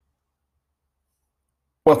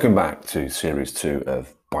Welcome back to series 2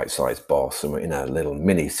 of Bite Size Boss, and we're in a little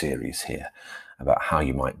mini series here about how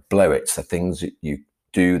you might blow it. So, things that you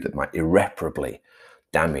do that might irreparably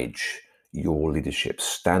damage your leadership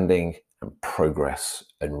standing and progress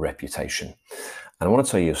and reputation. And I want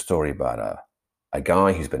to tell you a story about a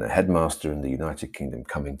guy who's been a headmaster in the United Kingdom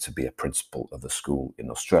coming to be a principal of a school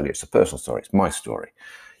in Australia. It's a personal story, it's my story.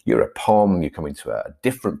 You're a POM, you're coming to a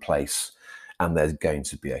different place, and there's going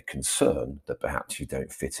to be a concern that perhaps you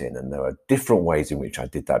don't fit in. And there are different ways in which I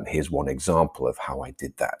did that. And here's one example of how I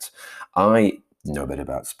did that. I know a bit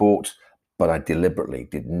about sport, but I deliberately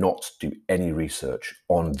did not do any research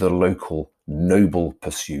on the local noble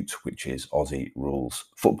pursuit, which is Aussie rules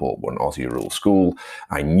football, one Aussie rules school.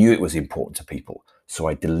 I knew it was important to people. So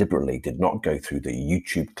I deliberately did not go through the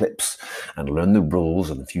YouTube clips and learn the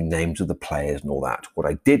rules and a few names of the players and all that. What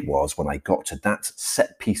I did was, when I got to that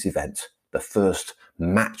set piece event, the first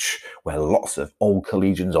match where lots of old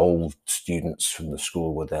collegians, old students from the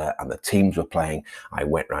school were there and the teams were playing, I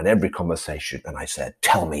went around every conversation and I said,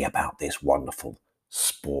 tell me about this wonderful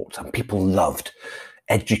sport. And people loved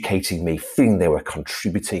educating me, feeling they were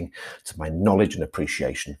contributing to my knowledge and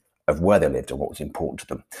appreciation of where they lived and what was important to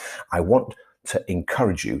them. I want to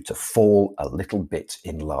encourage you to fall a little bit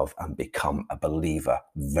in love and become a believer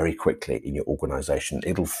very quickly in your organization.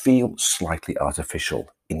 It'll feel slightly artificial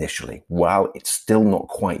initially. While it's still not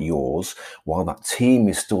quite yours, while that team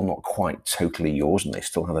is still not quite totally yours and they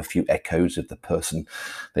still have a few echoes of the person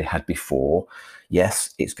they had before,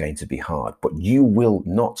 yes, it's going to be hard, but you will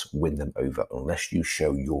not win them over unless you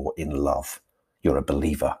show you're in love. You're a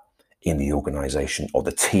believer in the organization or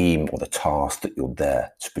the team or the task that you're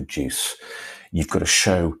there to produce. You've got to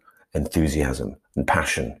show enthusiasm and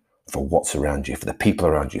passion for what's around you, for the people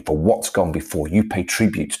around you, for what's gone before. You pay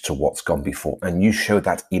tribute to what's gone before and you show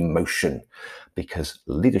that emotion, because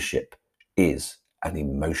leadership is an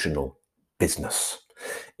emotional business.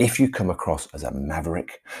 If you come across as a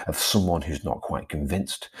maverick, of someone who's not quite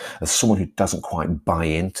convinced, as someone who doesn't quite buy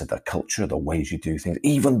into the culture, the ways you do things,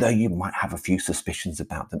 even though you might have a few suspicions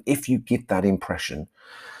about them, if you give that impression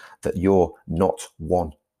that you're not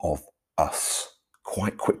one of us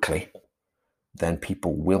quite quickly, then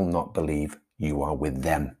people will not believe you are with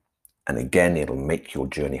them. And again, it'll make your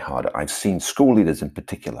journey harder. I've seen school leaders in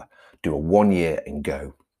particular do a 1 year and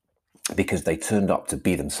go because they turned up to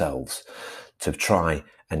be themselves, to try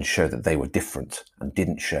and show that they were different and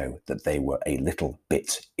didn't show that they were a little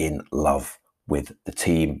bit in love with the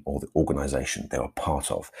team or the organization they were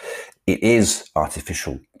part of. It is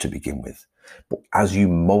artificial to begin with, but as you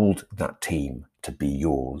mold that team to be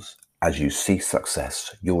yours, as you see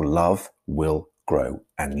success, your love will grow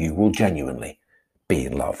and you will genuinely be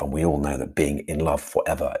in love. And we all know that being in love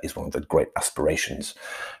forever is one of the great aspirations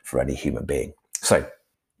for any human being. So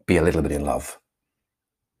be a little bit in love.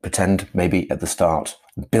 Pretend maybe at the start,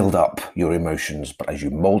 build up your emotions, but as you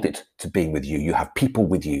mold it to being with you, you have people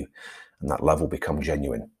with you, and that love will become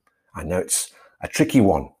genuine. I know it's a tricky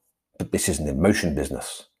one, but this is an emotion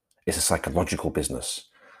business. It's a psychological business.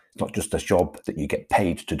 It's not just a job that you get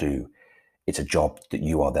paid to do. It's a job that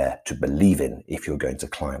you are there to believe in if you're going to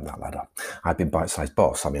climb that ladder. I've been Bite Size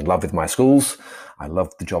Boss. I'm in love with my schools. I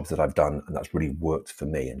love the jobs that I've done, and that's really worked for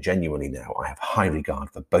me. And genuinely now, I have high regard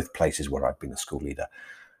for both places where I've been a school leader.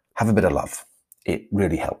 Have a bit of love. It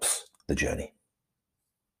really helps the journey.